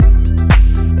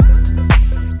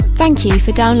Thank you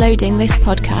for downloading this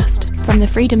podcast from the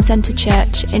Freedom Centre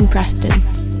Church in Preston.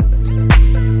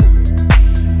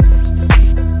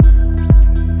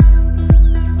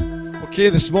 Okay,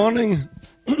 this morning,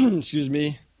 we're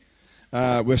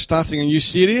starting a new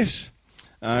series,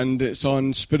 and it's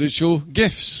on spiritual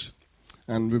gifts.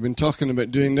 And we've been talking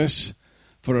about doing this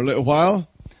for a little while,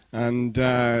 and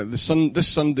this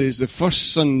Sunday is the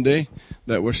first Sunday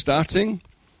that we're starting,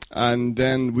 and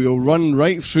then we'll run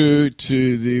right through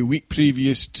to the week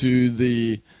previous to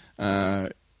the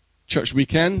church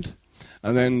weekend,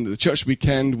 and then the church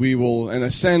weekend we will, in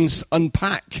a sense,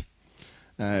 unpack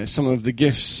some of the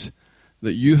gifts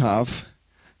that you have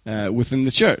within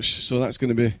the church. So that's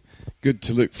going to be good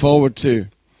to look forward to.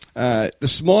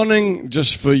 This morning,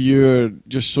 just so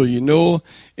you know,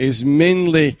 is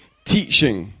mainly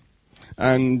teaching.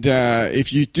 And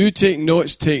if you do take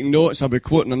notes. I'll be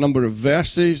quoting a number of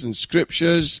verses and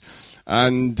scriptures.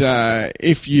 And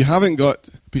if you haven't got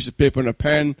a piece of paper and a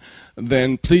pen,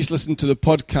 then please listen to the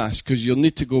podcast, because you'll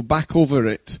need to go back over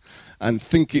it and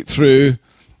think it through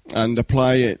and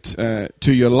apply it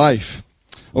to your life.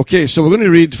 Okay, so we're going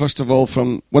to read, first of all,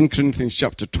 from 1 Corinthians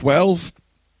chapter 12.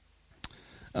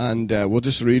 And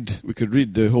we could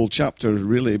read the whole chapter,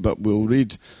 really, but we'll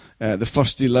read the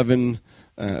first 11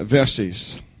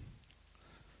 verses.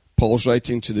 Paul's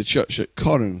writing to the church at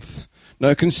Corinth.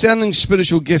 Now, concerning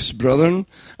spiritual gifts, brethren,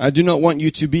 I do not want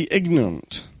you to be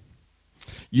ignorant.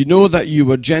 You know that you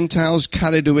were Gentiles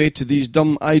carried away to these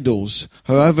dumb idols,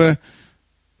 however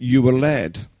you were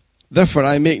led. Therefore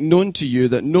I make known to you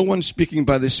that no one speaking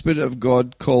by the Spirit of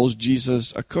God calls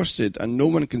Jesus accursed, and no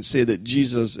one can say that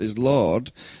Jesus is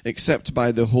Lord except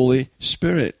by the Holy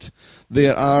Spirit.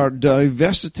 There are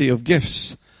diversity of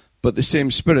gifts, but the same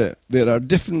Spirit. There are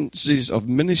differences of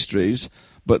ministries,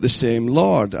 but the same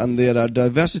Lord. And there are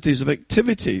diversities of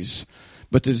activities,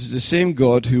 but it is the same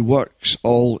God who works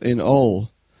all in all.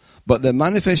 But the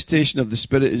manifestation of the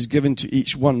Spirit is given to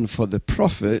each one for the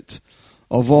profit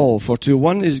of all. For to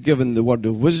one is given the word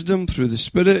of wisdom through the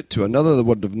Spirit, to another the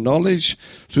word of knowledge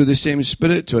through the same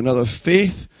Spirit, to another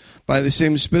faith by the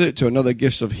same Spirit, to another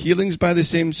gifts of healings by the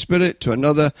same Spirit, to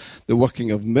another the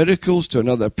working of miracles, to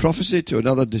another prophecy, to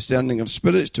another discerning of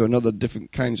spirits, to another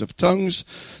different kinds of tongues,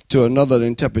 to another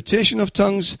interpretation of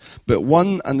tongues. But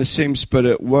one and the same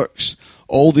Spirit works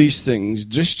all these things,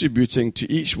 distributing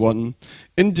to each one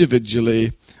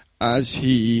individually as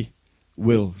he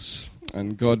wills.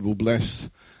 And God will bless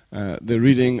the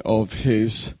reading of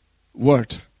his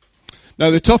word. Now,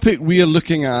 the topic we are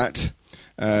looking at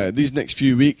these next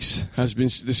few weeks has been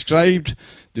described,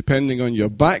 depending on your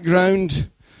background,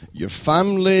 your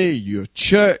family, your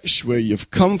church, where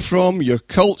you've come from, your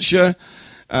culture,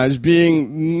 as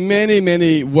being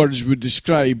many words would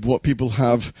describe what people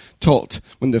have taught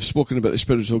when they've spoken about the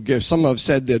spiritual gifts. Some have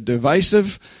said they're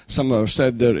divisive, some have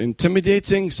said they're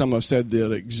intimidating, some have said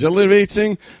they're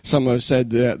exhilarating, some have said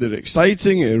they're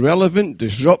exciting, irrelevant,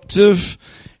 disruptive,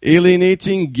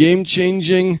 alienating,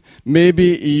 game-changing, maybe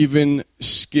even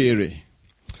scary.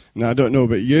 Now, I don't know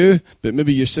about you, but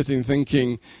maybe you're sitting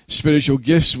thinking, spiritual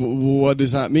gifts, what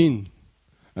does that mean?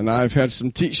 And I've heard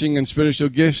some teaching on spiritual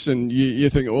gifts, and you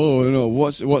think, oh, no,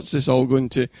 what's this all going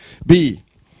to be?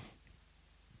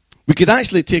 We could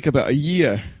actually take about a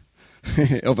year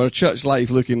of our church life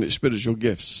looking at spiritual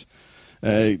gifts.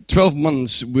 12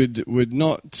 months would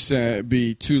not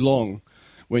be too long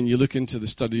when you look into the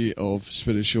study of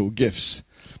spiritual gifts.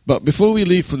 But before we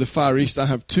leave for the Far East, I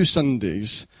have 2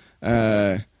 Sundays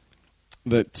and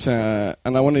I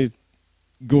want to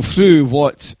go through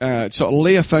what sort of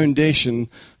lay a foundation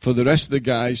for the rest of the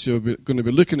guys who are going to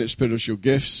be looking at spiritual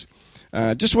gifts.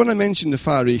 Just want to mention the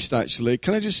Far East, actually.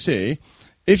 Can I just say,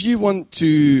 if you want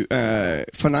to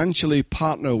financially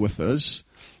partner with us,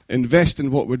 invest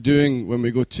in what we're doing when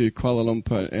we go to Kuala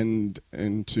Lumpur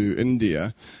and to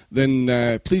India,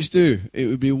 then please do. It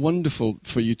would be wonderful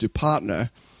for you to partner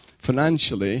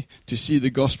financially to see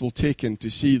the gospel taken, to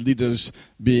see leaders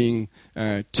being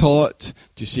taught,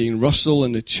 to seeing Russell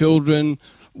and the children,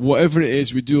 whatever it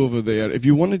is we do over there. If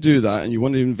you want to do that and you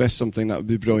want to invest something, that would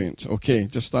be brilliant. Okay,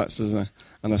 just that's as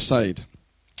an aside.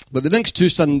 But the next 2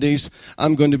 Sundays,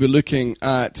 I'm going to be looking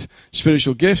at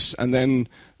spiritual gifts, and then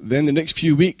the next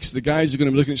few weeks, the guys are going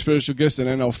to be looking at spiritual gifts, and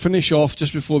then I'll finish off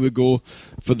just before we go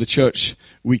for the church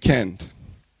weekend.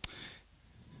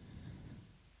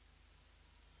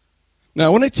 Now, I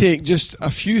want to take just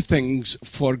a few things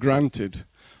for granted,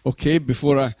 okay,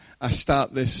 before I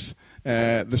start this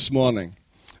morning.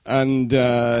 And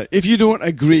if you don't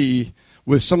agree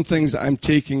with some things that I'm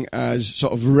taking as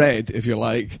sort of read, if you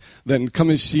like, then come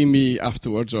and see me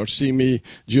afterwards or see me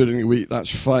during the week.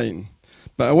 That's fine.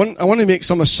 But I want to make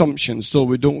some assumptions so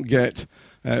we don't get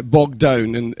bogged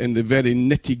down in the very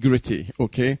nitty-gritty,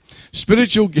 okay?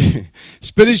 Spiritual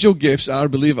gifts are,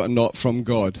 believe it or not, from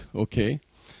God, okay?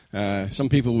 Some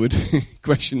people would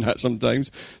question that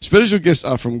sometimes. Spiritual gifts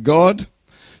are from God.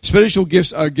 Spiritual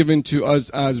gifts are given to us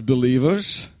as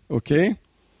believers, okay?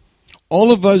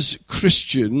 All of us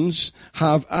Christians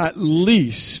have at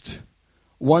least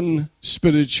one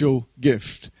spiritual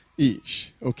gift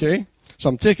each, okay? So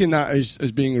I'm taking that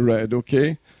as being read,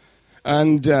 okay?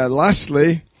 And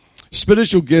lastly,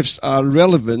 spiritual gifts are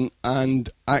relevant and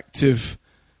active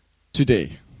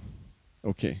today,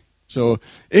 okay? So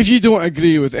if you don't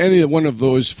agree with any one of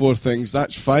those four things,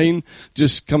 that's fine.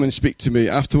 Just come and speak to me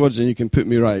afterwards and you can put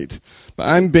me right. But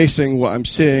I'm basing what I'm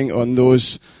saying on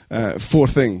those four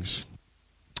things.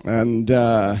 And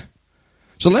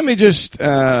so let me just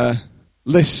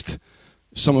list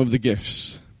some of the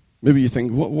gifts. Maybe you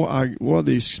think, what are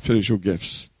these spiritual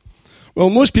gifts? Well,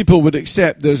 most people would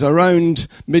accept there's around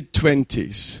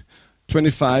mid-20s,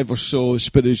 25 or so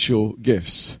spiritual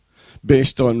gifts,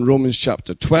 based on Romans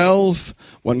chapter 12,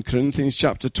 1 Corinthians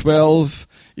chapter 12,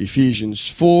 Ephesians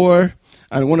 4,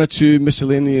 and one or two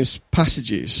miscellaneous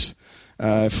passages.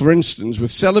 For instance,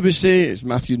 with celibacy, it's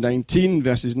Matthew 19,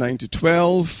 verses 9 to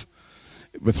 12.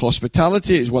 With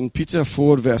hospitality, it's 1 Peter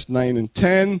 4, verse 9 and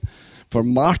 10. For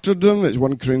martyrdom, it's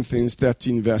 1 Corinthians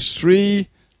 13, verse 3.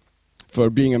 For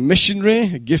being a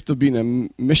missionary, a gift of being a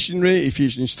missionary,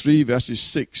 Ephesians 3, verses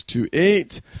 6 to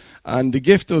 8. And the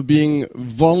gift of being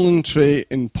voluntary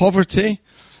in poverty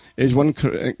is 1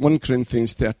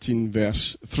 Corinthians 13,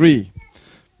 verse 3.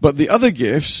 But the other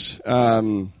gifts,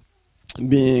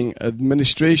 being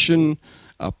administration,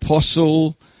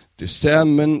 apostle,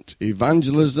 discernment,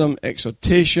 evangelism,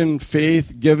 exhortation,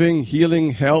 faith, giving,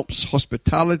 healing, helps,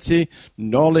 hospitality,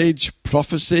 knowledge,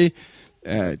 prophecy,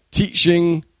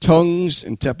 teaching, tongues,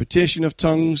 interpretation of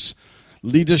tongues,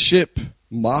 leadership,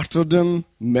 martyrdom,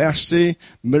 mercy,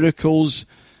 miracles,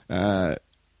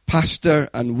 pastor,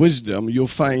 and wisdom, you'll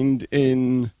find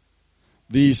in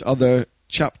these other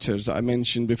chapters that I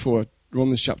mentioned before.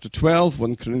 Romans chapter 12,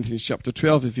 1 Corinthians chapter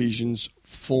 12, Ephesians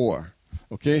 4.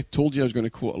 Okay, told you I was going to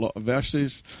quote a lot of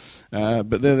verses,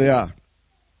 but there they are.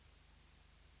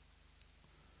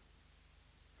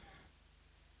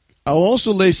 I'll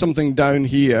also lay something down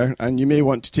here, and you may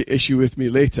want to take issue with me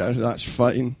later. That's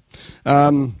fine.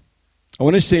 I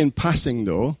want to say in passing,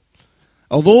 though,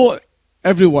 although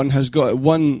everyone has got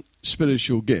one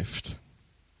spiritual gift,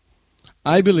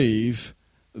 I believe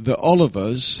that all of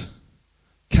us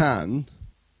can,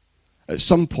 at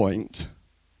some point,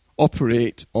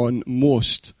 operate on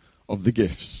most of the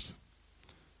gifts.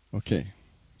 Okay.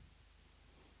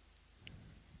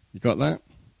 You got that?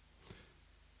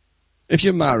 If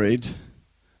you're married,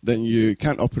 then you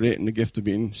can't operate in the gift of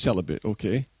being celibate,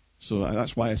 okay? So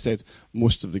that's why I said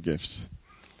most of the gifts.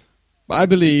 But I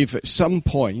believe at some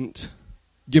point,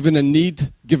 given a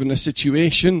need, given a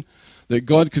situation, that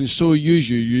God can so use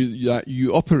you that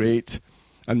you operate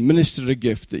and minister a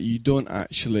gift that you don't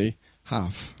actually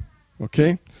have,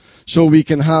 okay? So we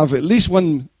can have at least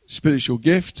one spiritual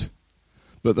gift,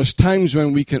 but there's times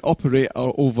when we can operate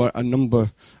over a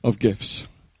number of gifts.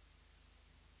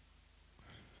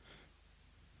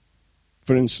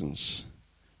 For instance,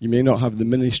 you may not have the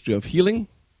ministry of healing,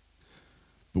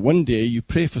 but one day you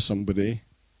pray for somebody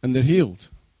and they're healed.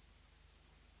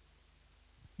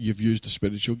 You've used a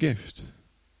spiritual gift.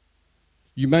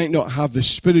 You might not have the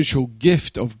spiritual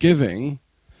gift of giving,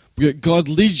 but God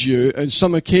leads you on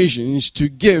some occasions to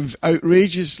give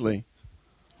outrageously,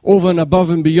 over and above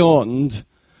and beyond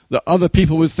that other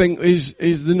people would think is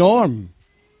the norm.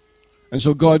 And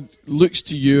so God looks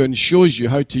to you and shows you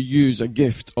how to use a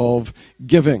gift of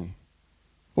giving.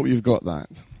 Hope you've got that.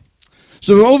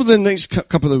 So over the next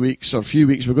couple of weeks or few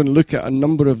weeks, we're going to look at a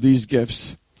number of these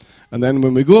gifts. And then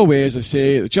when we go away, as I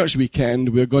say, the church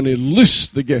weekend, we're going to loose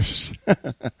the gifts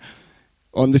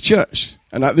on the church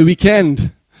and at the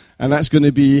weekend. And that's going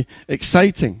to be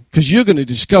exciting because you're going to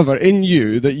discover in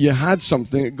you that you had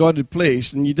something that God had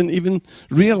placed and you didn't even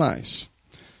realize.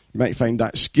 You might find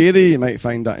that scary, you might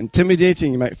find that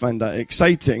intimidating, you might find that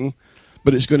exciting,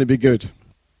 but it's going to be good.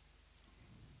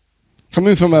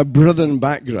 Coming from a brethren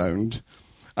background,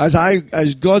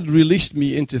 as God released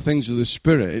me into things of the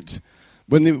Spirit,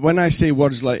 when I say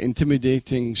words like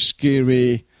intimidating,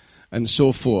 scary, and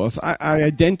so forth, I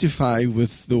identify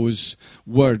with those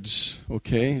words,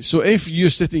 okay? So if you're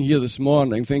sitting here this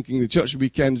morning thinking the church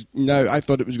weekend, now I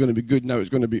thought it was going to be good, now it's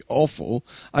going to be awful,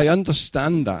 I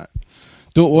understand that.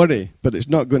 Don't worry, but it's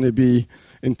not going to be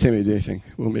intimidating.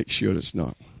 We'll make sure it's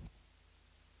not.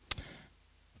 A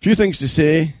few things to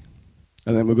say.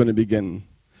 and then we're going to begin.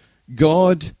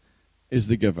 God is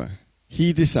the giver.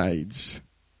 He decides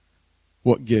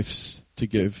what gifts to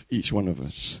give each one of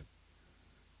us.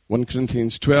 1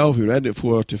 Corinthians 12, we read it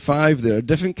 4-5. There are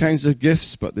different kinds of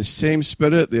gifts, but the same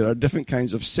Spirit. There are different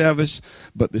kinds of service,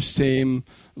 but the same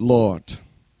Lord.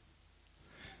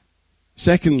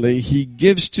 Secondly, he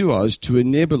gives to us to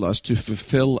enable us to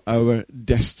fulfill our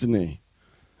destiny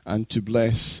and to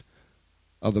bless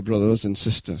other brothers and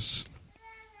sisters.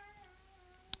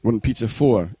 1 Peter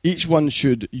 4, each one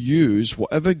should use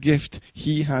whatever gift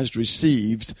he has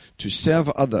received to serve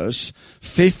others,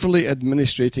 faithfully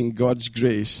administrating God's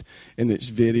grace in its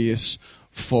various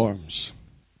forms.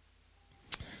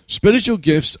 Spiritual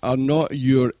gifts are not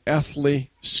your earthly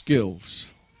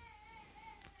skills.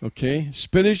 Okay?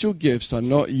 Spiritual gifts are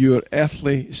not your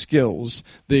earthly skills.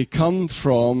 They come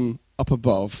from up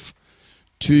above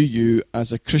to you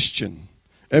as a Christian.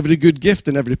 Every good gift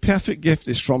and every perfect gift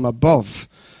is from above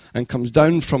and comes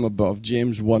down from above,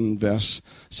 James 1 verse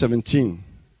 17.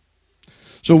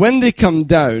 So when they come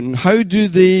down, how do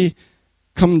they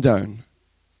come down?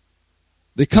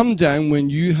 They come down when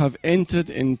you have entered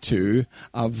into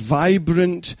a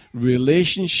vibrant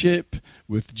relationship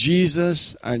with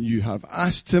Jesus and you have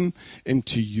asked him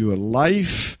into your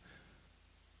life.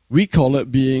 We call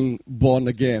it being born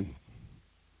again.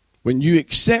 When you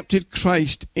accepted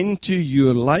Christ into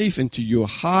your life, into your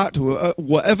heart,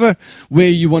 whatever way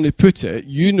you want to put it,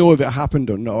 you know if it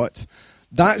happened or not,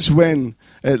 that's when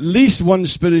at least one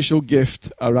spiritual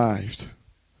gift arrived.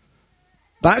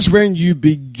 That's when you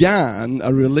began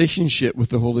a relationship with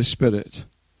the Holy Spirit.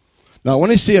 Now, I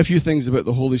want to say a few things about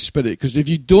the Holy Spirit, because if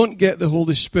you don't get the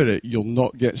Holy Spirit, you'll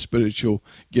not get spiritual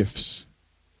gifts.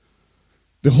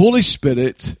 The Holy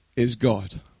Spirit is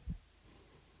God.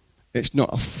 It's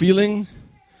not a feeling.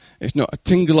 It's not a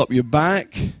tingle up your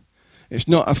back. It's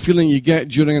not a feeling you get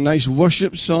during a nice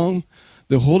worship song.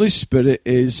 The Holy Spirit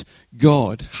is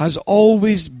God, has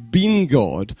always been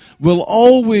God, will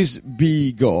always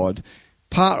be God,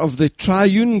 part of the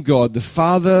triune God, the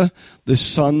Father, the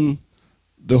Son,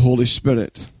 the Holy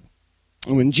Spirit.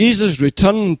 And when Jesus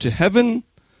returned to heaven,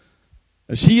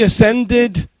 as he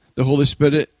ascended, the Holy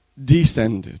Spirit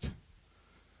descended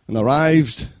and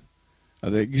arrived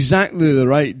at exactly the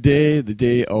right day, the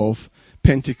day of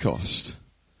Pentecost.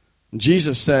 And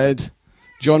Jesus said,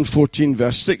 John 14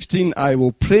 verse 16, I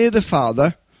will pray the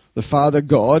Father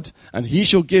God, and he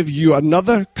shall give you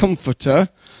another comforter,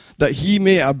 that he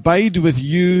may abide with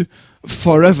you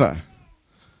forever.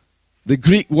 The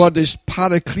Greek word is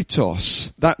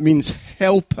parakletos. That means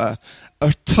helper,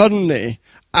 attorney,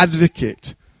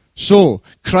 advocate. So,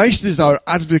 Christ is our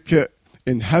advocate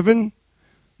in heaven.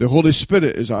 The Holy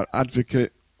Spirit is our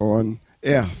advocate on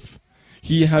earth.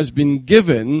 He has been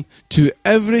given to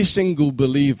every single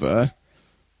believer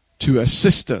to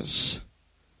assist us,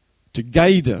 to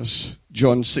guide us,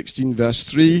 John 16 verse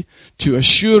 3, to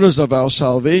assure us of our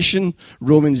salvation,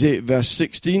 Romans 8 verse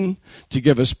 16, to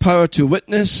give us power to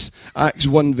witness, Acts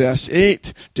 1 verse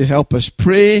 8, to help us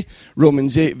pray,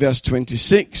 Romans 8 verse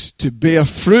 26, to bear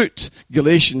fruit,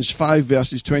 Galatians 5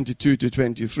 verses 22 to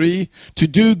 23, to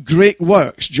do great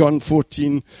works, John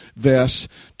 14 verse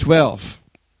 12.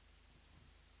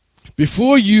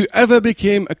 Before you ever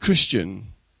became a Christian,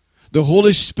 the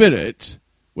Holy Spirit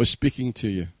was speaking to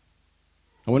you.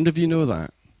 I wonder if you know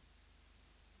that.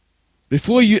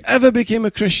 Before you ever became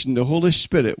a Christian, the Holy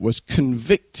Spirit was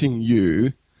convicting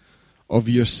you of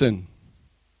your sin.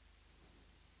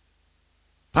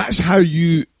 That's how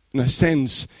you, in a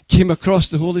sense, came across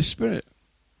the Holy Spirit.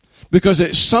 Because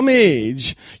at some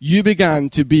age, you began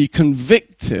to be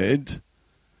convicted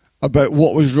about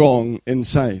what was wrong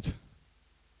inside.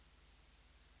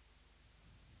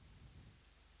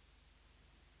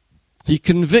 He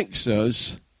convicts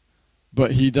us,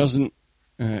 but he doesn't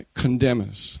condemn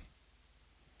us.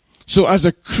 So as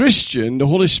a Christian, the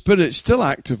Holy Spirit is still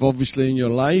active, obviously, in your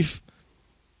life,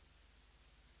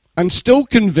 and still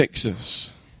convicts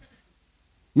us.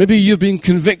 Maybe you've been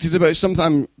convicted about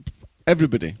something.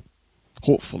 Everybody,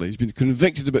 hopefully, has been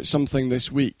convicted about something this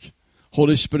week.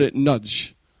 Holy Spirit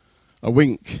nudge, a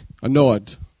wink, a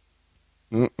nod.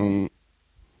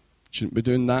 Shouldn't be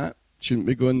doing that. Shouldn't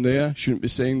be going there. Shouldn't be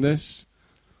saying this.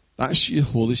 That's your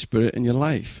Holy Spirit in your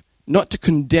life. Not to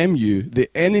condemn you. The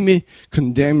enemy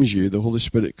condemns you. The Holy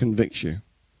Spirit convicts you.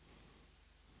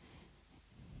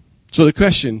 So the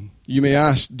question you may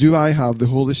ask, do I have the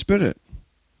Holy Spirit?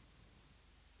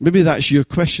 Maybe that's your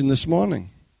question this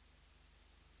morning.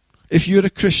 If you're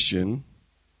a Christian,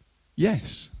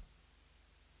 yes.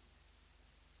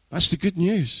 That's the good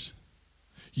news.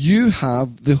 You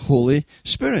have the Holy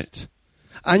Spirit.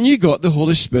 And you got the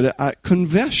Holy Spirit at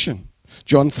conversion.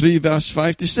 John 3, verse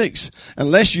 5 to 6.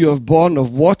 Unless you are born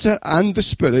of water and the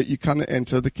Spirit, you cannot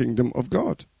enter the kingdom of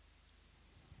God.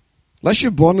 Unless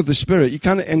you're born of the Spirit, you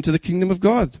cannot enter the kingdom of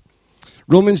God.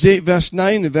 Romans 8, verse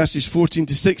 9 and verses 14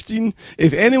 to 16.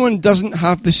 If anyone doesn't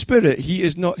have the Spirit, he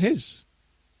is not his.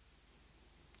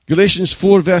 Galatians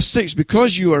 4, verse 6.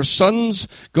 Because you are sons,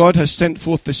 God has sent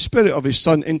forth the Spirit of his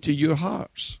Son into your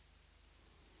hearts.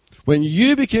 When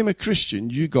you became a Christian,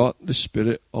 you got the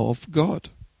Spirit of God.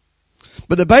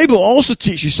 But the Bible also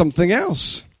teaches something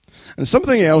else. And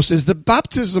something else is the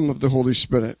baptism of the Holy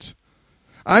Spirit.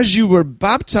 As you were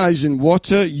baptized in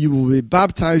water, you will be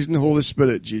baptized in the Holy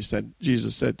Spirit,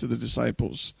 Jesus said to the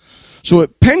disciples. So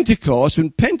at Pentecost,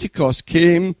 when Pentecost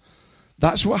came,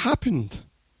 that's what happened.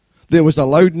 There was a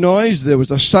loud noise, there was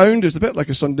a sound, it was a bit like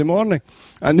a Sunday morning.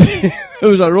 And there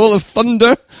was a roll of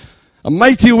thunder, a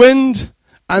mighty wind,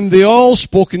 and they all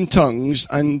spoke in tongues,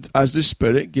 and as the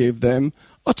Spirit gave them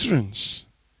utterance.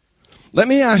 Let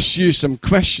me ask you some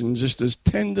questions just as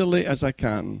tenderly as I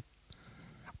can.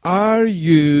 Are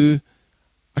you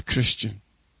a Christian?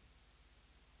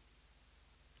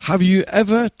 Have you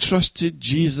ever trusted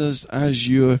Jesus as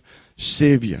your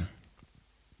Savior?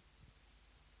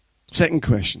 Second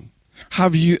question.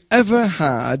 Have you ever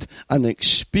had an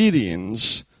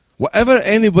experience, whatever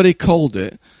anybody called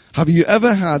it, have you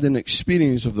ever had an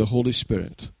experience of the Holy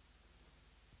Spirit?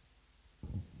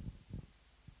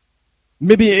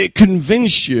 Maybe it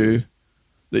convinced you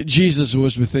that Jesus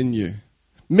was within you.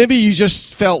 Maybe you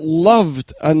just felt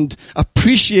loved and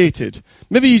appreciated.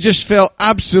 Maybe you just felt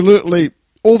absolutely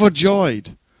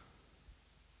overjoyed.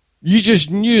 You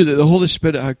just knew that the Holy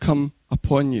Spirit had come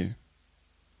upon you.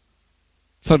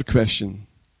 Third question.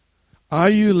 Are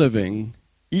you living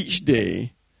each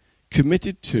day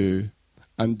committed to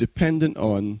and dependent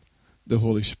on the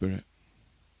Holy Spirit?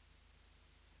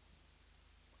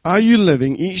 Are you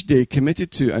living each day committed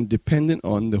to and dependent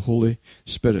on the Holy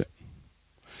Spirit?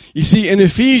 You see, in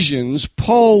Ephesians,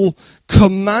 Paul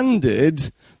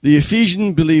commanded the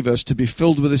Ephesian believers to be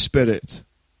filled with the Spirit.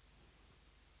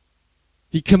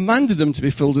 He commanded them to be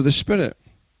filled with the Spirit.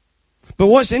 But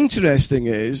what's interesting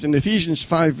is, in Ephesians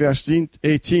 5, verse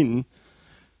 18,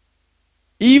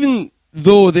 even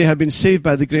though they had been saved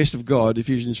by the grace of God,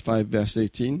 Ephesians 5, verse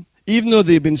 18, even though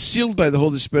they had been sealed by the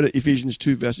Holy Spirit, Ephesians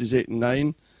 2, verses 8 and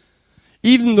 9,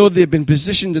 even though they had been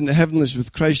positioned in the heavenlies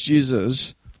with Christ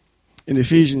Jesus, in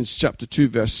Ephesians chapter 2,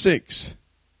 verse 6,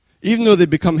 even though they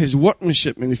become his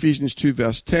workmanship in Ephesians 2,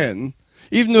 verse 10,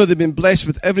 even though they've been blessed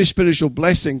with every spiritual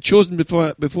blessing, chosen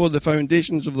before the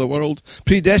foundations of the world,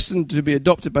 predestined to be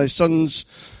adopted by Jesus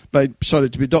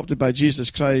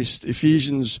Christ,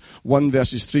 Ephesians 1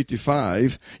 verses 3 to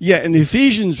 5. Yet in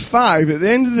Ephesians 5, at the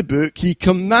end of the book, he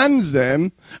commands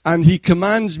them, and he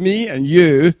commands me and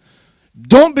you,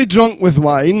 don't be drunk with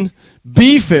wine,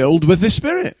 be filled with the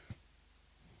Spirit.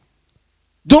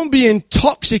 Don't be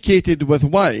intoxicated with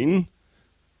wine.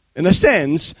 In a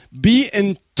sense, be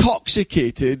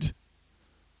intoxicated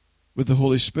with the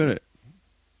Holy Spirit.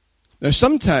 Now,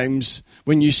 sometimes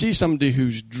when you see somebody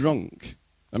who's drunk,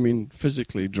 I mean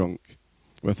physically drunk,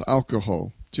 with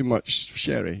alcohol, too much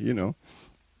sherry, you know,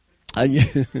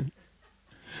 and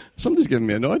somebody's giving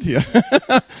me a nod here.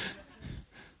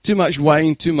 Too much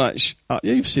wine, too much...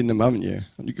 yeah, you've seen them, haven't you?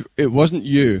 It wasn't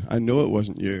you. I know it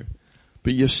wasn't you.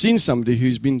 But you've seen somebody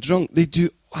who's been drunk. They do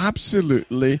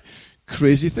absolutely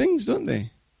crazy things, don't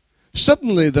they?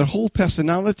 Suddenly their whole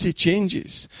personality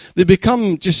changes. They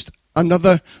become just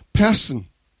another person.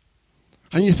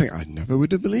 And you think, I never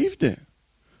would have believed it.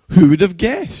 Who would have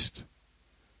guessed?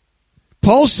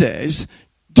 Paul says,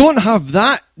 don't have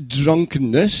that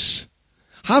drunkenness.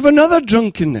 Have another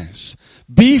drunkenness.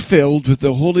 Be filled with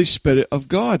the Holy Spirit of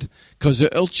God, because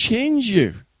it'll change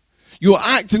you. You'll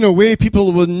act in a way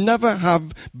people will never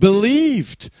have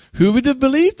believed. Who would have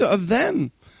believed it of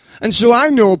them? And so I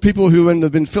know people who, when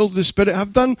they've been filled with the Spirit,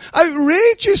 have done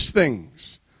outrageous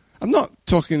things. I'm not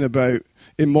talking about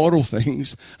immoral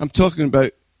things. I'm talking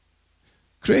about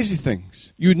crazy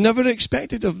things you'd never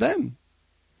expected of them.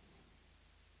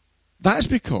 That's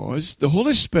because the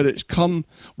Holy Spirit's come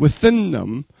within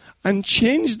them and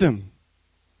changed them.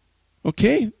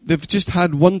 Okay? They've just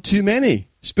had one too many,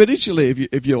 spiritually,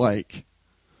 if you like.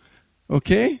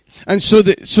 Okay? And so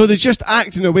they just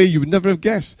act in a way you would never have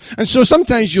guessed. And so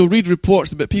sometimes you'll read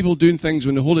reports about people doing things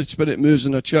when the Holy Spirit moves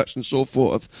in a church and so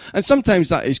forth. And sometimes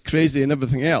that is crazy and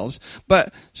everything else.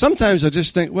 But sometimes I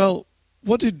just think, well,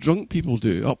 what do drunk people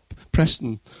do up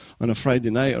Preston on a Friday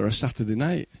night or a Saturday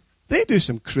night? They do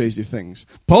some crazy things.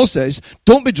 Paul says,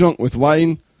 don't be drunk with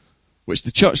wine, which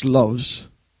the church loves.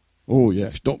 Oh,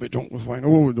 yes, don't be drunk with wine.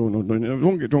 Oh, no,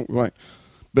 don't get drunk with wine.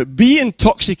 But be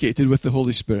intoxicated with the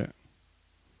Holy Spirit.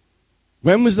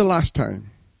 When was the last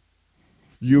time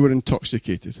you were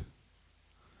intoxicated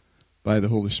by the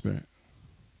Holy Spirit?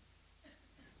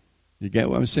 You get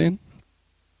what I'm saying?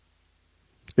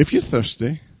 If you're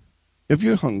thirsty, if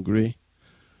you're hungry,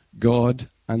 God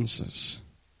answers.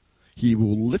 He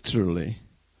will literally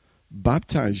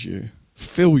baptize you,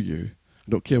 fill you,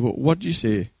 I don't care what word you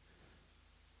say,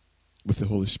 with the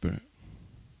Holy Spirit.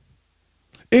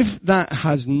 If that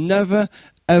has never,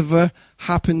 ever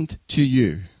happened to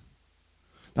you,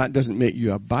 that doesn't make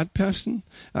you a bad person.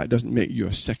 That doesn't make you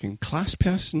a second-class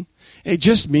person. It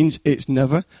just means it's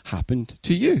never happened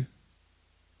to you.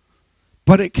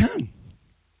 But it can.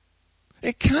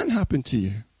 It can happen to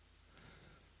you.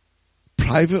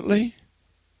 Privately,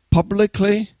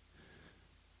 publicly,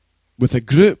 with a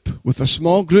group, with a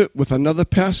small group, with another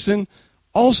person,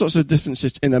 all sorts of different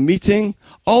in a meeting,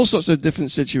 all sorts of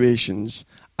different situations,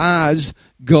 as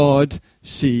God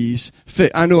sees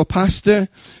fit. I know a pastor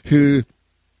who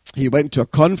he went to a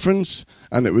conference,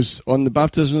 and it was on the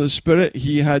baptism of the Spirit.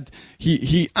 He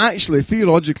actually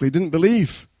theologically didn't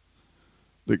believe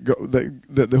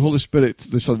that the Holy Spirit,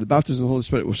 the baptism of the Holy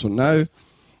Spirit was for now.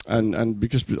 And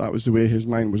because that was the way his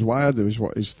mind was wired, it was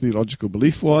what his theological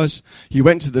belief was. He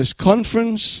went to this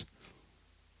conference.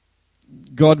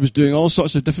 God was doing all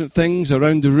sorts of different things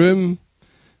around the room.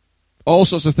 All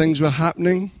sorts of things were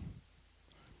happening.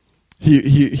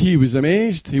 He was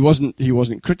amazed. He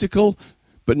wasn't critical,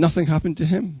 but nothing happened to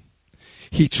him.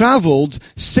 He travelled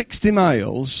 60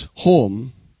 miles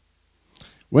home.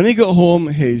 When he got home,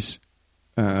 his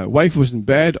wife was in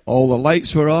bed. All the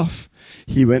lights were off.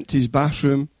 He went to his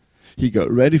bathroom. He got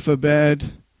ready for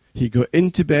bed. He got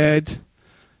into bed.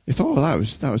 He thought,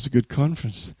 that was a good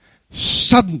conference.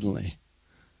 Suddenly,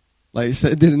 like he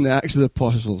said, did in the Acts of the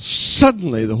Apostles,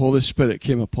 suddenly the Holy Spirit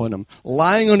came upon him,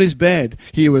 lying on his bed.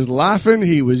 He was laughing.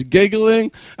 He was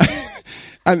giggling.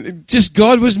 And just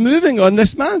God was moving on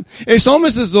this man. It's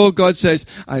almost as though God says,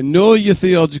 I know your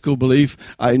theological belief.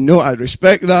 I know, I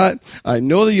respect that. I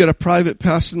know that you're a private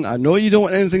person. I know you don't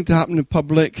want anything to happen in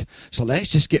public. So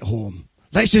let's just get home.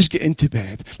 Let's just get into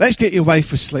bed. Let's get your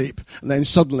wife asleep. And then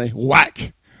suddenly,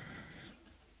 whack,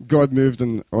 God moved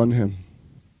on him.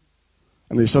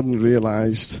 And he suddenly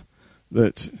realized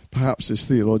that perhaps as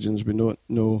theologians we don't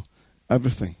know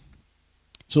everything.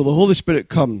 So the Holy Spirit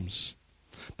comes.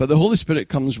 But the Holy Spirit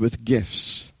comes with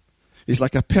gifts. He's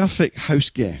like a perfect house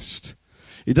guest.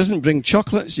 He doesn't bring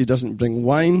chocolates, he doesn't bring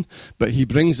wine, but he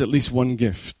brings at least one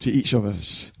gift to each of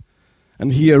us.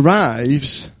 And he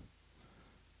arrives,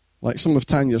 like some of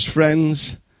Tanya's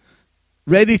friends,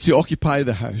 ready to occupy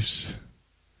the house.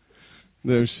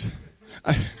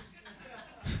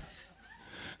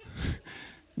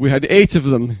 We had 8 of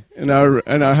them in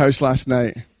our house last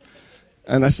night.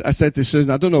 And I said to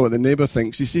Susan, I don't know what the neighbour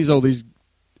thinks. He sees all these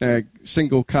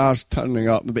single cars turning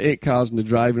up, about 8 cars in the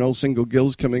drive, and all single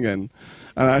girls coming in.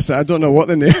 And I said, I don't know what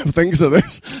the neighbour thinks of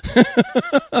this.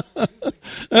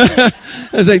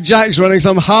 It's like Jack's running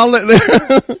some harlot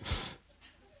there.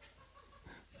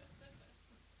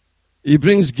 He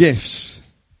brings gifts.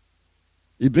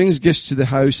 He brings gifts to the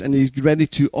house, and he's ready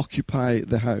to occupy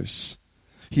the house.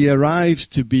 He arrives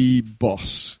to be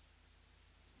boss.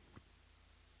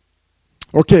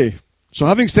 Okay, so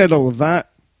having said all of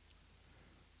that,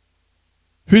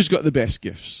 who's got the best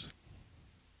gifts?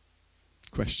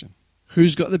 Question.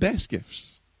 Who's got the best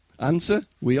gifts? Answer,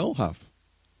 we all have.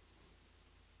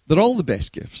 They're all the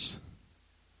best gifts.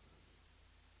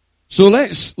 So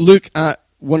let's look at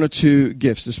one or two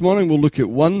gifts. This morning we'll look at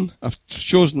one. I've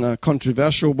chosen a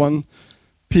controversial one.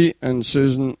 Pete and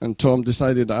Susan and Tom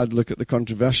decided that I'd look at the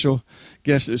controversial.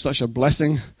 Guess it was such a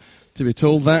blessing to be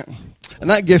told that. And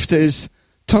that gift is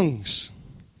tongues.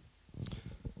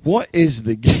 What is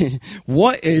the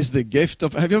gift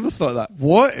of, have you ever thought of that?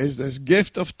 What is this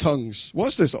gift of tongues?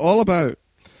 What's this all about?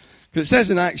 Because it says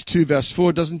in Acts 2 verse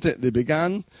 4, doesn't it? They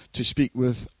began to speak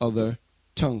with other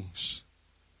tongues.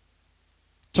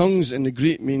 Tongues in the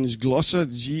Greek means glossa,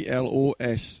 G-L-O-S-S-A,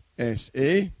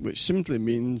 which simply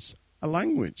means a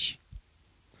language.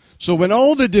 So when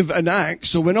all the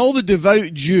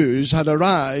devout Jews had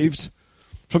arrived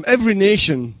from every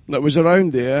nation that was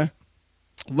around there,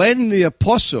 when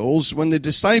the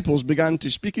disciples began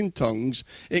to speak in tongues,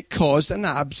 it caused an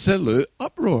absolute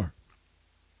uproar.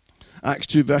 Acts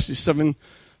 2 verses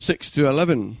 6 to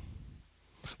 11.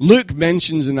 Luke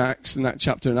mentions in that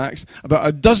chapter in Acts, about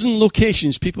a dozen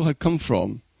locations people had come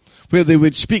from where they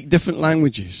would speak different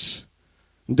languages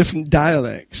and different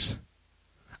dialects.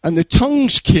 And the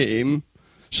tongues came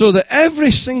so that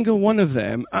every single one of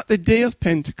them at the day of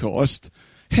Pentecost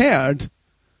heard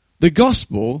the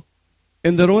gospel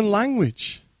in their own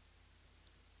language.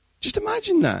 Just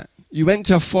imagine that. You went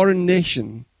to a foreign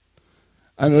nation,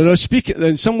 and they're speaking,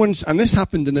 and this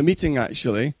happened in a meeting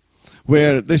actually,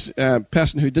 where this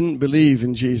person who didn't believe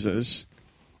in Jesus,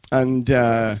 and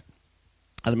I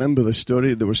remember the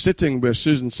story, they were sitting where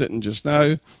Susan's sitting just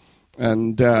now,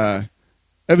 and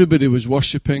everybody was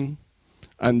worshipping,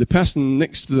 and the person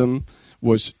next to them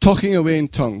was talking away in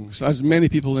tongues, as many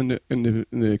people in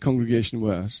the congregation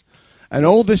were. And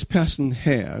all this person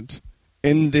heard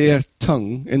in their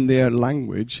tongue, in their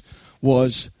language,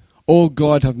 was, "Oh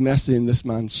God, have mercy on this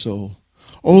man's soul.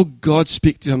 Oh God,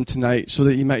 speak to him tonight so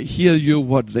that he might hear your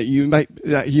word, that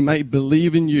he might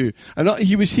believe in you." And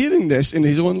he was hearing this in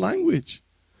his own language.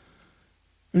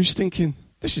 And he's thinking,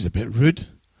 this is a bit rude.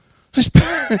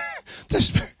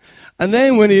 And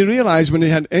then when he realized, when he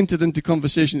had entered into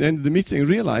conversation at the end of the meeting, he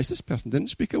realized this person didn't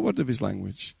speak a word of his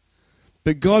language.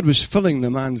 But God was filling the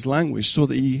man's language so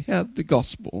that he heard the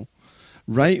gospel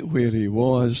right where he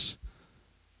was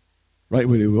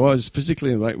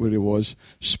physically, and right where he was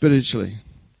spiritually.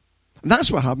 And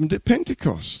that's what happened at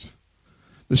Pentecost.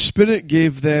 The Spirit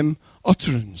gave them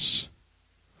utterance.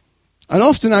 And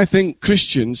often I think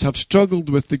Christians have struggled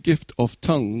with the gift of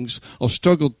tongues, or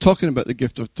struggled talking about the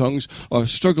gift of tongues, or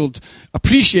struggled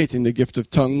appreciating the gift of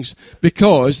tongues,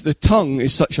 because the tongue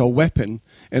is such a weapon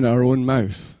in our own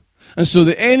mouth. And so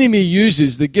the enemy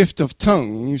uses the gift of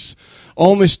tongues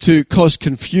almost to cause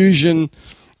confusion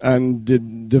and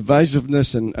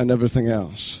divisiveness and everything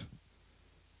else.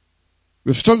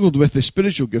 We've struggled with the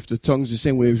spiritual gift of tongues the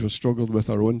same way we've struggled with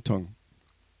our own tongue.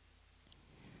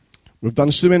 We've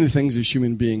done so many things as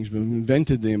human beings. We've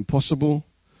invented the impossible.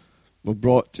 We've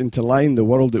brought into line the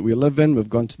world that we live in. We've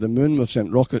gone to the moon. We've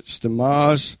sent rockets to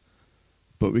Mars.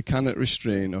 But we cannot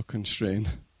restrain or constrain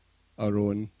our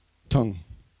own tongue.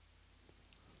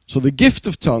 So the gift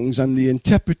of tongues and the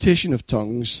interpretation of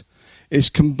tongues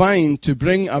is combined to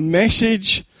bring a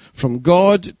message from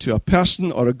God to a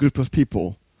person or a group of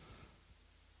people,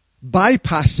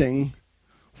 bypassing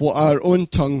what our own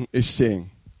tongue is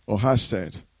saying or has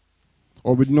said,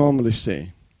 or would normally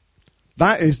say.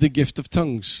 That is the gift of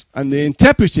tongues. And the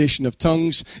interpretation of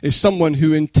tongues is someone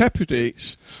who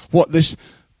interprets what this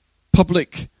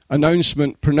public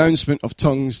pronouncement of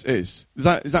tongues is. Is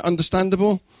that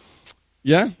understandable?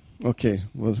 Yeah? Okay,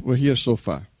 well, we're here so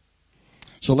far.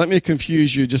 So let me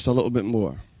confuse you just a little bit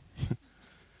more.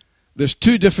 There's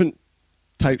two different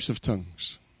types of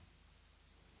tongues.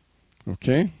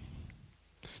 Okay?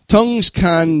 Tongues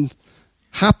can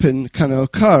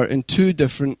occur in two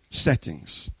different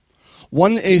settings.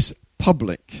 One is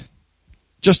public,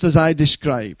 just as I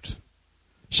described.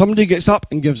 Somebody gets up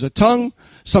and gives a tongue,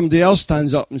 somebody else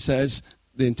stands up and says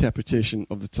the interpretation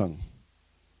of the tongue.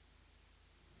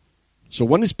 So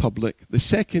one is public, the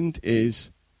second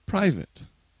is private.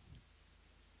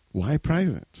 Why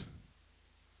private?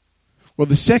 Well,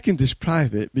 the second is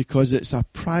private because it's a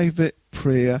private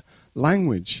prayer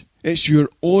language. It's your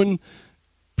own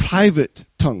private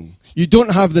tongue. You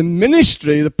don't have the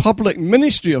ministry, the public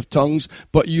ministry of tongues,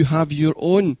 but you have your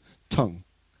own tongue.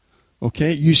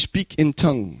 Okay? You speak in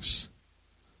tongues.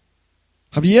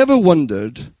 Have you ever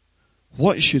wondered,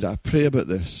 what should I pray about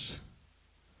this?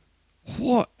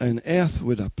 What on earth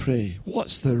would I pray?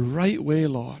 What's the right way,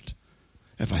 Lord?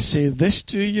 If I say this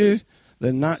to you,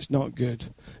 then that's not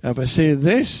good. If I say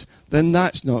this, then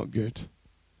that's not good.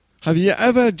 Have you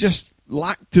ever just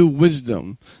lacked the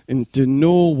wisdom to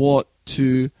know what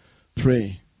to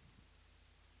pray?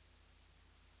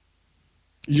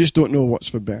 You just don't know what's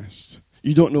for best.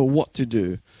 You don't know what to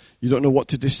do. You don't know what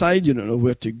to decide. You don't know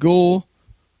where to go.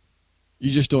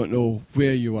 You just don't know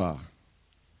where you are.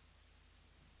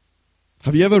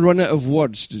 Have you ever run out of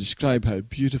words to describe how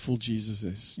beautiful Jesus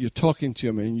is? You're talking to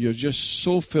him and you're just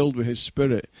so filled with his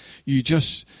Spirit. You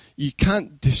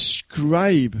can't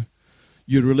describe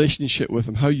your relationship with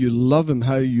him, how you love him,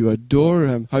 how you adore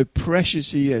him, how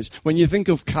precious he is. When you think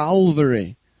of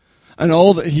Calvary and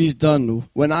all that he's done,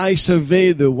 when I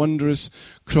survey the wondrous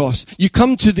cross, you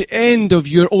come to the end of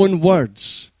your own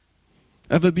words.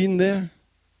 Ever been there?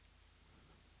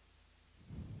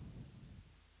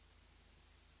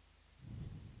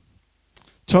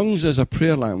 Tongues as a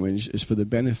prayer language is for the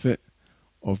benefit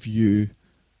of you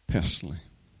personally.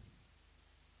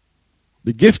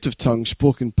 The gift of tongues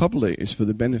spoken publicly is for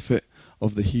the benefit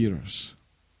of the hearers.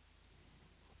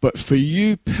 But for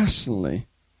you personally,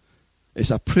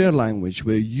 it's a prayer language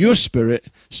where your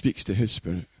spirit speaks to his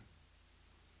spirit.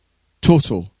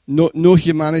 Total. No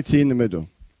humanity in the middle.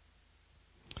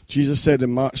 Jesus said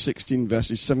in Mark 16,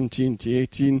 verses 17 to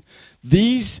 18,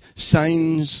 "These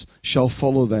signs shall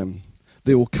follow them.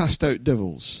 They will cast out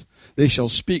devils. They shall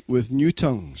speak with new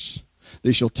tongues.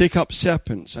 They shall take up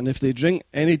serpents, and if they drink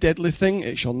any deadly thing,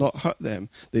 it shall not hurt them.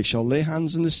 They shall lay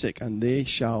hands on the sick, and they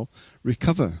shall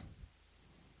recover.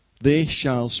 They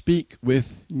shall speak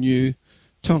with new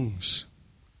tongues.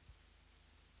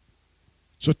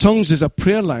 So tongues is a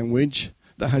prayer language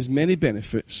that has many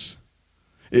benefits.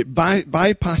 It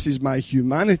bypasses my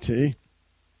humanity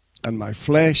and my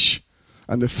flesh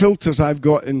and the filters I've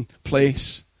got in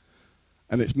place,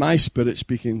 and it's my spirit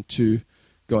speaking to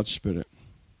God's spirit.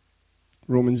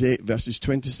 Romans 8, verses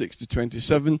 26 to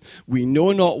 27, we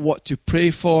know not what to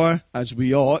pray for as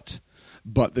we ought,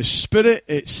 but the Spirit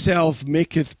itself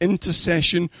maketh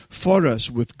intercession for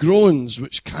us with groans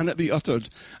which cannot be uttered.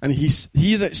 And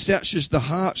he that searches the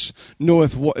hearts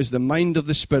knoweth what is the mind of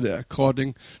the Spirit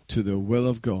according to the will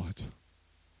of God.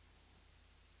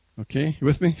 Okay, you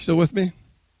with me? Still with me?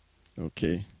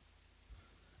 Okay.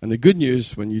 And the good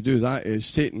news when you do that is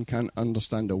Satan can't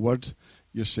understand a word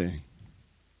you're saying.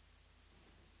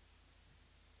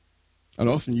 And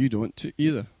often you don't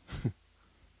either.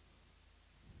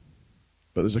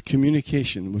 But there's a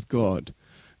communication with God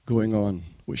going on,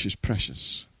 which is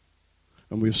precious.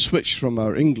 And we've switched from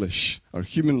our English, our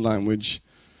human language,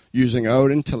 using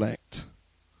our intellect,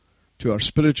 to our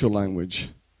spiritual language,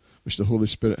 which the Holy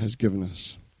Spirit has given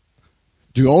us.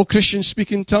 Do all Christians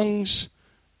speak in tongues?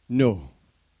 No.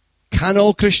 Can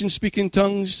all Christians speak in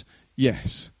tongues?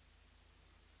 Yes.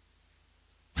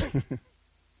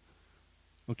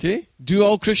 Okay? Do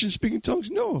all Christians speak in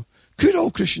tongues? No. Could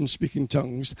all Christians speak in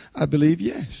tongues? I believe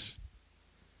yes.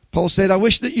 Paul said, I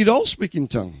wish that you'd all speak in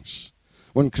tongues.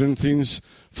 1 Corinthians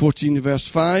 14 verse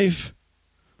 5.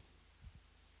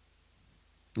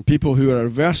 And people who are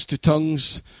averse to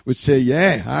tongues would say,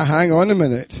 hang on a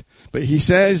minute. But he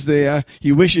says there,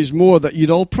 he wishes more that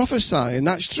you'd all prophesy, and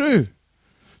that's true.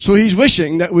 So he's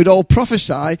wishing that we'd all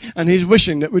prophesy, and he's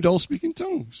wishing that we'd all speak in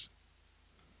tongues.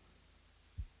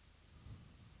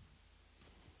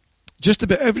 Just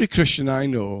about every Christian I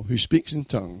know who speaks in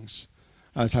tongues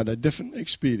has had a different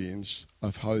experience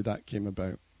of how that came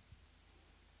about.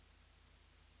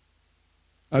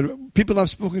 People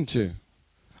I've spoken to,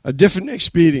 a different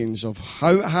experience of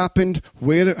how it happened,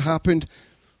 where it happened,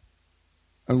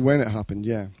 and when it happened,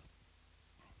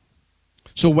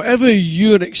 So whatever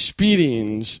your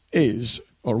experience is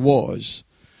or was,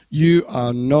 you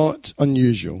are not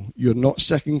unusual. You're not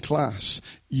second class.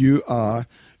 You are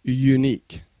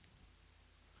unique.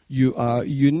 You are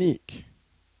unique.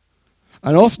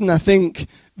 And often I think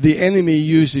the enemy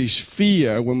uses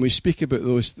fear when we speak about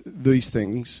these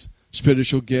things,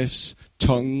 spiritual gifts,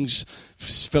 tongues,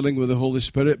 filling with the Holy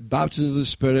Spirit, baptism of the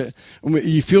Spirit, and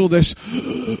you feel this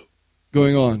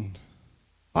going on.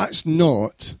 That's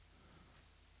not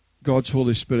God's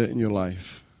Holy Spirit in your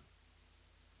life.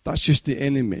 That's just the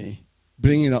enemy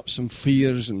bringing up some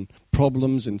fears and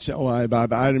problems and say,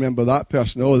 I remember that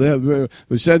person.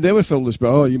 We said they were filled with the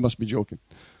Spirit. Oh, you must be joking.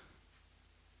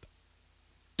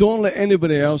 Don't let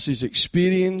anybody else's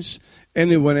experience,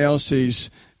 anyone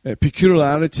else's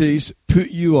peculiarities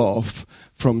put you off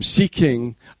from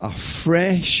seeking a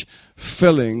fresh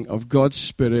filling of God's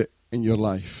Spirit in your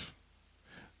life.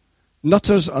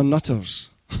 Nutters are nutters.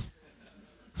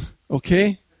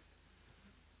 Okay?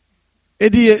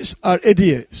 Idiots are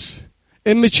idiots.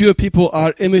 Immature people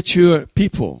are immature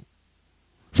people.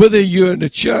 Whether you're in the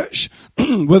church,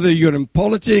 whether you're in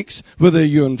politics, whether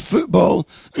you're in football,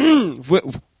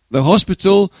 the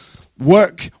hospital,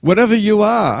 work, wherever you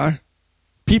are,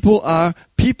 people are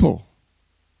people.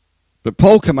 But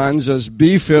Paul commands us,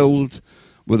 be filled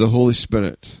with the Holy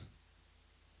Spirit.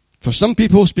 For some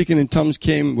people, speaking in tongues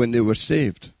came when they were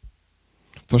saved.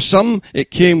 For some,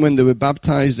 it came when they were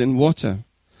baptized in water.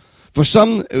 For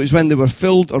some, it was when they were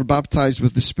filled or baptized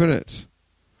with the Spirit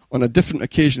on a different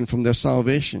occasion from their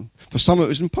salvation. For some, it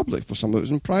was in public. For some, it was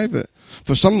in private.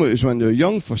 For some, it was when they were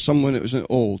young. For some, when it was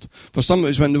old. For some, it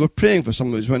was when they were praying. For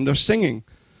some, it was when they were singing.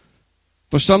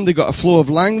 For some, they got a flow of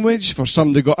language. For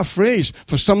some, they got a phrase.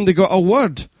 For some, they got a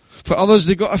word. For others,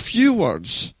 they got a few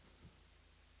words.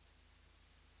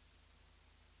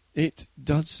 It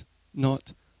does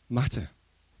not matter.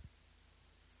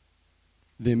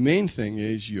 The main thing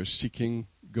is you're seeking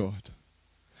God.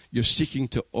 You're seeking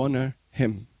to honor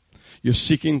Him. You're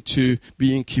seeking to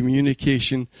be in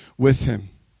communication with Him.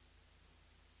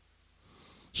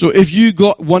 So if you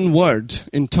got one word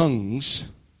in tongues,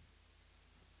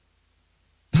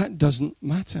 that doesn't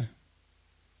matter.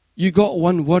 You got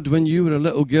one word when you were a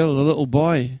little girl, a little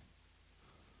boy.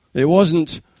 It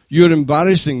wasn't, you're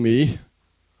embarrassing me.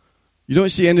 You don't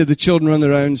see any of the children running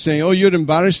around saying, oh, you're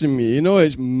embarrassing me. You know,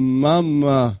 it's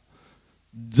mama,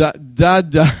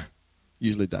 dada,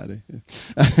 usually daddy.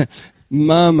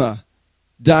 mama,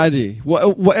 daddy,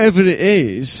 whatever it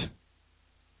is,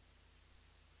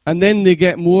 and then they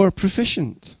get more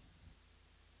proficient.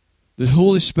 The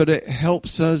Holy Spirit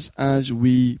helps us as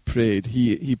we prayed.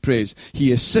 He prays.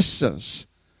 He assists us.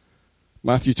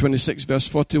 Matthew 26, verse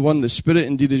 41, the Spirit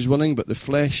indeed is willing, but the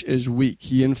flesh is weak.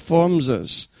 He informs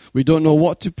us. We don't know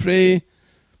what to pray,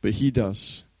 but He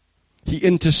does. He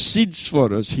intercedes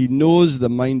for us. He knows the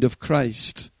mind of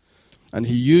Christ. And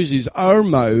He uses our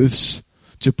mouths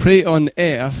to pray on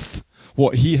earth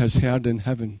what He has heard in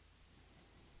heaven.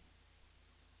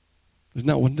 Isn't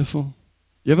that wonderful?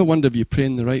 You ever wonder if you're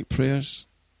praying the right prayers?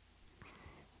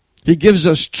 He gives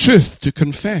us truth to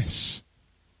confess.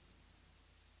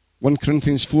 1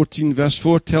 Corinthians 14 verse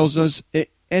 4 tells us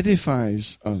it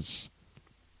edifies us.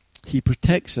 He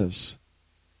protects us.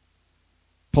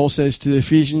 Paul says to the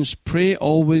Ephesians, pray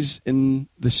always in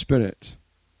the Spirit.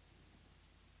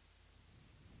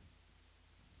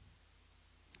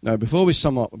 Now, before we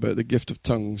sum up about the gift of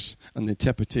tongues and the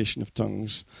interpretation of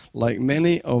tongues, like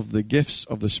many of the gifts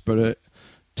of the Spirit,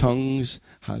 tongues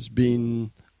has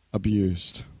been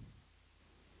abused.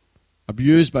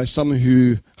 Abused by some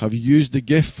who have used the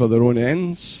gift for their own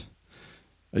ends,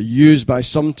 used by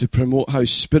some to promote how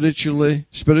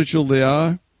spiritual they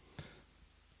are,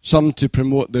 some to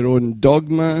promote their own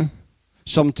dogma,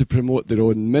 some to promote their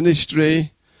own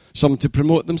ministry, some to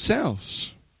promote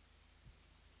themselves.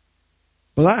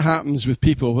 But that happens with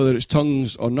people, whether it's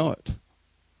tongues or not.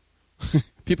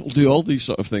 People do all these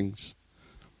sort of things.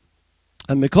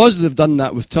 And because they've done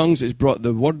that with tongues, it's brought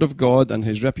the word of God and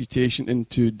His reputation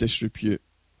into disrepute.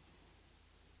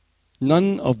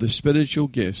 None of the spiritual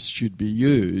gifts should be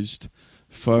used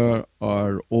for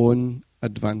our own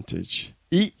advantage.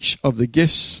 Each of the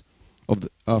gifts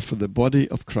are for the body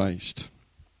of Christ.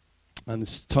 And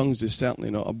the tongues is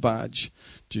certainly not a badge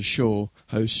to show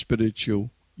how spiritual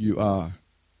you are.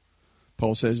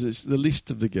 Paul says it's the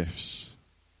least of the gifts.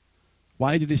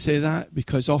 Why did he say that?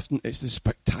 Because often it's the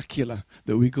spectacular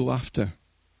that we go after.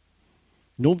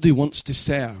 Nobody wants to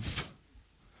serve.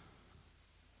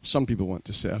 Some people want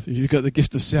to serve. If you've got the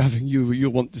gift of serving, you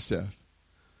want to serve.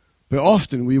 But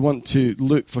often we want to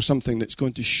look for something that's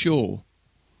going to show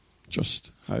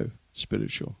just how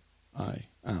spiritual I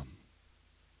am.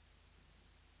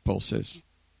 Paul says,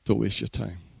 don't waste your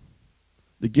time.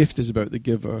 The gift is about the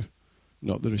giver,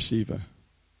 not the receiver.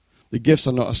 The gifts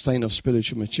are not a sign of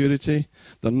spiritual maturity.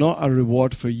 They're not a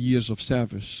reward for years of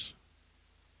service.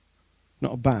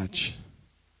 Not a badge.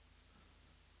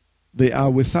 They are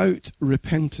without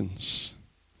repentance.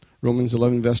 Romans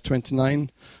 11 verse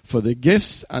 29, for the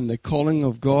gifts and the calling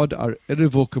of God are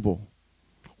irrevocable.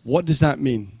 What does that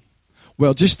mean?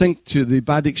 Well, just think to the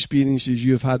bad experiences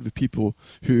you have had with people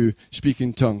who speak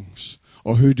in tongues,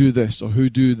 or who do this, or who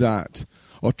do that,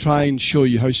 or try and show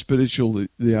you how spiritual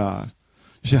they are.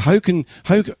 You say,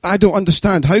 I don't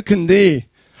understand. How can they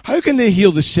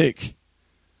heal the sick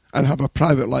and have a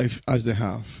private life as they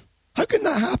have? How can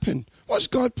that happen? What's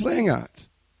God playing at?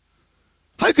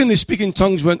 How can they speak in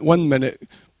tongues 1 minute,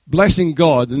 blessing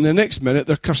God, and the next minute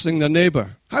they're cursing their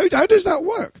neighbor? How does that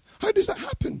work? How does that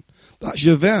happen? That's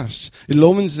your verse. In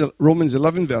Romans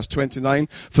 11, verse 29,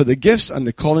 for the gifts and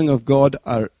the calling of God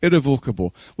are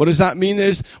irrevocable. What does that mean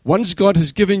is, once God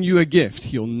has given you a gift,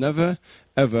 He'll never,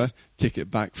 ever take it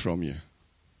back from you.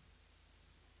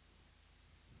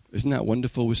 Isn't that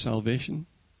wonderful with salvation?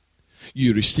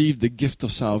 You received the gift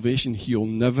of salvation. He'll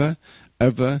never,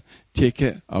 ever take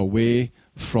it away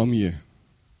from you.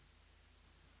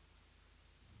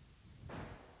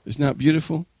 Isn't that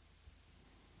beautiful?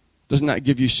 Doesn't that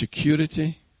give you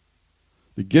security?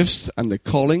 The gifts and the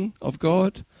calling of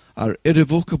God are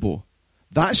irrevocable.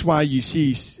 That's why you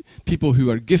see people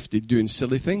who are gifted doing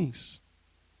silly things.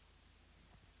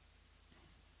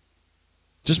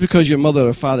 Just because your mother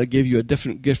or father gave you a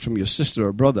different gift from your sister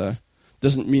or brother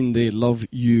doesn't mean they love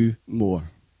you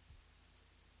more.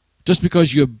 Just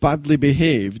because you're badly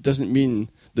behaved doesn't mean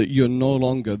that you're no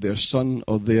longer their son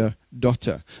or their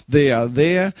daughter. They are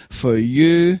there for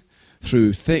you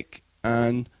through thick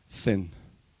and thin.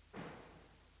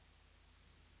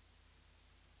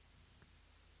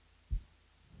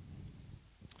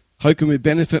 How can we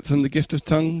benefit from the gift of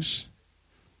tongues?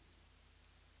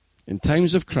 In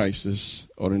times of crisis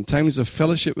or in times of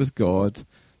fellowship with God,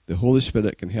 the Holy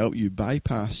Spirit can help you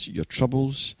bypass your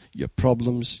troubles, your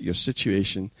problems, your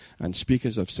situation, and speak,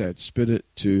 as I've said, spirit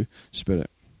to spirit.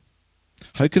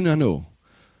 How can I know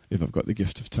if I've got the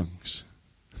gift of tongues?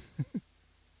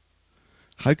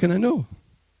 How can I know?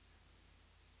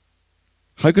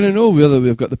 How can I know whether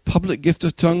we've got the public gift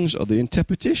of tongues or the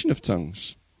interpretation of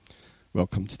tongues? Well,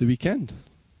 come to the weekend,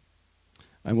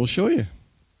 and we'll show you.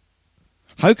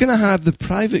 How can I have the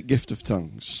private gift of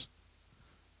tongues?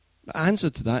 The answer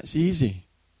to that's easy.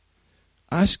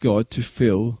 Ask God to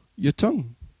fill your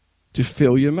tongue, to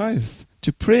fill your mouth,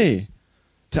 to pray,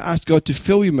 to ask God to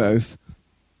fill your mouth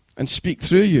and speak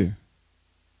through you.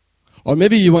 Or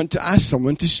maybe you want to ask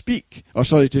someone to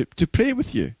to pray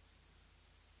with you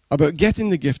about getting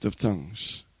the gift of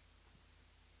tongues.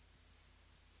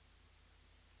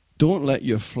 Don't let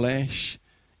your flesh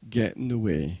get in the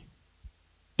way.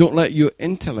 Don't let your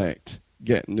intellect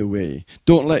get in the way.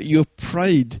 Don't let your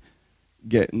pride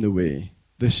get in the way.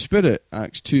 The Spirit,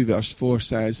 Acts 2 verse 4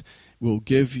 says, will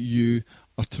give you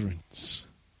utterance.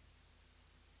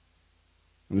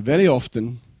 And very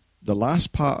often, the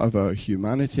last part of our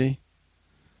humanity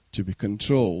to be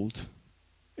controlled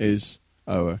is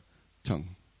our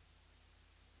tongue.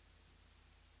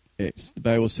 The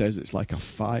Bible says it's like a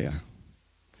fire.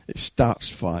 It starts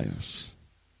fires.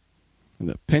 And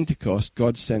at Pentecost,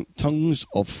 God sent tongues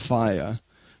of fire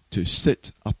to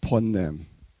sit upon them.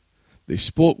 They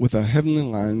spoke with a heavenly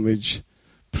language,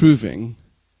 proving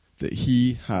that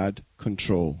He had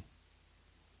control.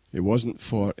 It wasn't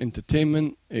for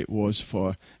entertainment, it was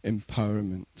for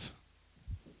empowerment.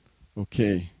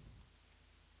 Okay.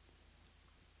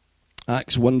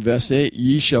 Acts 1 verse 8,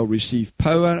 ye shall receive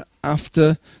power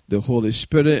after the Holy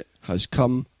Spirit has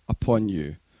come upon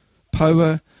you.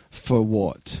 Power for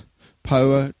what?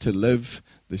 Power to live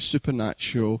the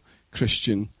supernatural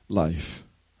Christian life.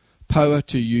 Power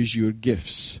to use your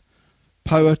gifts.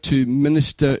 Power to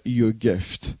minister your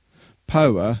gift.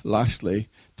 Power, lastly,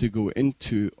 to go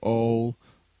into all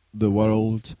the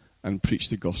world and preach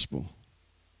the gospel.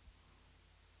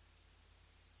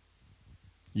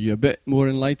 You a bit more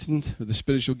enlightened with the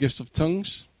spiritual gifts of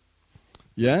tongues?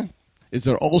 Yeah? Is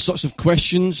there all sorts of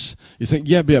questions? You think,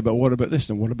 yeah, but what about this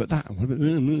and what about that? And what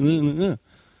about...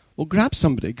 Well, grab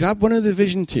somebody. Grab one of the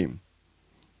vision team.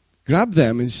 Grab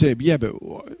them and say, yeah, but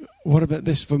what about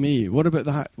this for me? What about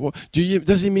that?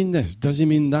 Does he mean this? Does he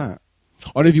mean that?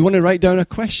 Or if you want to write down a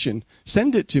question,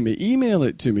 send it to me. Email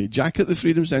it to me,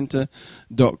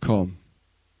 jack@thefreedomcentre.com.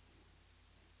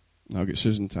 I'll get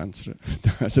Susan to answer it.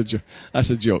 That's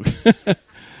a joke.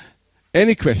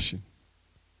 Any question.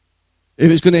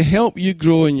 If it's going to help you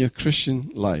grow in your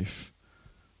Christian life,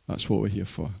 that's what we're here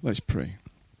for. Let's pray.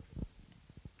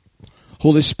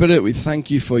 Holy Spirit, we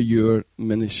thank you for your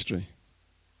ministry.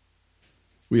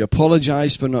 We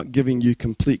apologize for not giving you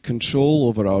complete control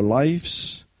over our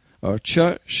lives, our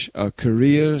church, our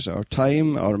careers, our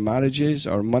time, our marriages,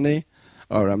 our money,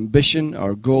 our ambition,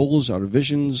 our goals, our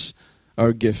visions,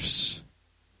 our gifts.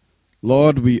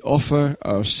 Lord, we offer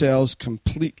ourselves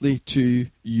completely to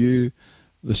you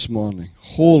this morning.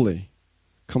 Wholly,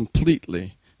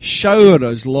 completely. Shower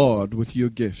us, Lord, with your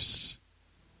gifts.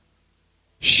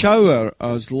 Shower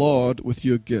us, Lord, with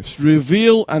your gifts.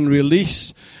 Reveal and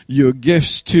release your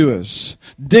gifts to us.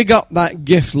 Dig up that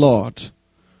gift, Lord,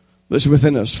 that's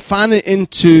within us. Fan it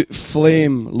into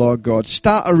flame, Lord God.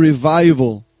 Start a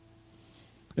revival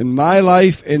in my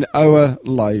life, in our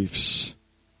lives.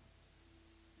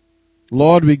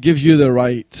 Lord, we give you the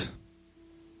right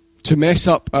to mess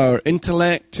up our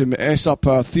intellect, to mess up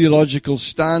our theological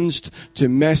stance, to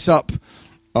mess up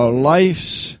our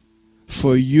lives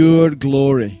for your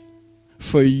glory.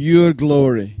 For your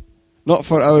glory. Not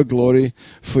for our glory,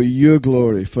 for your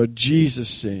glory, for Jesus'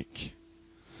 sake.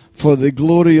 For the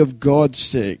glory of God's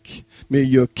sake. May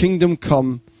your kingdom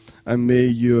come and may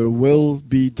your will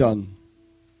be done.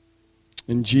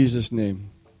 In Jesus' name.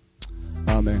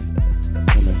 Amen.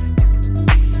 Amen.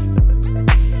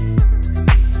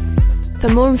 For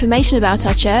more information about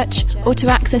our church or to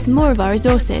access more of our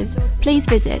resources, please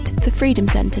visit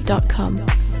thefreedomcentre.com.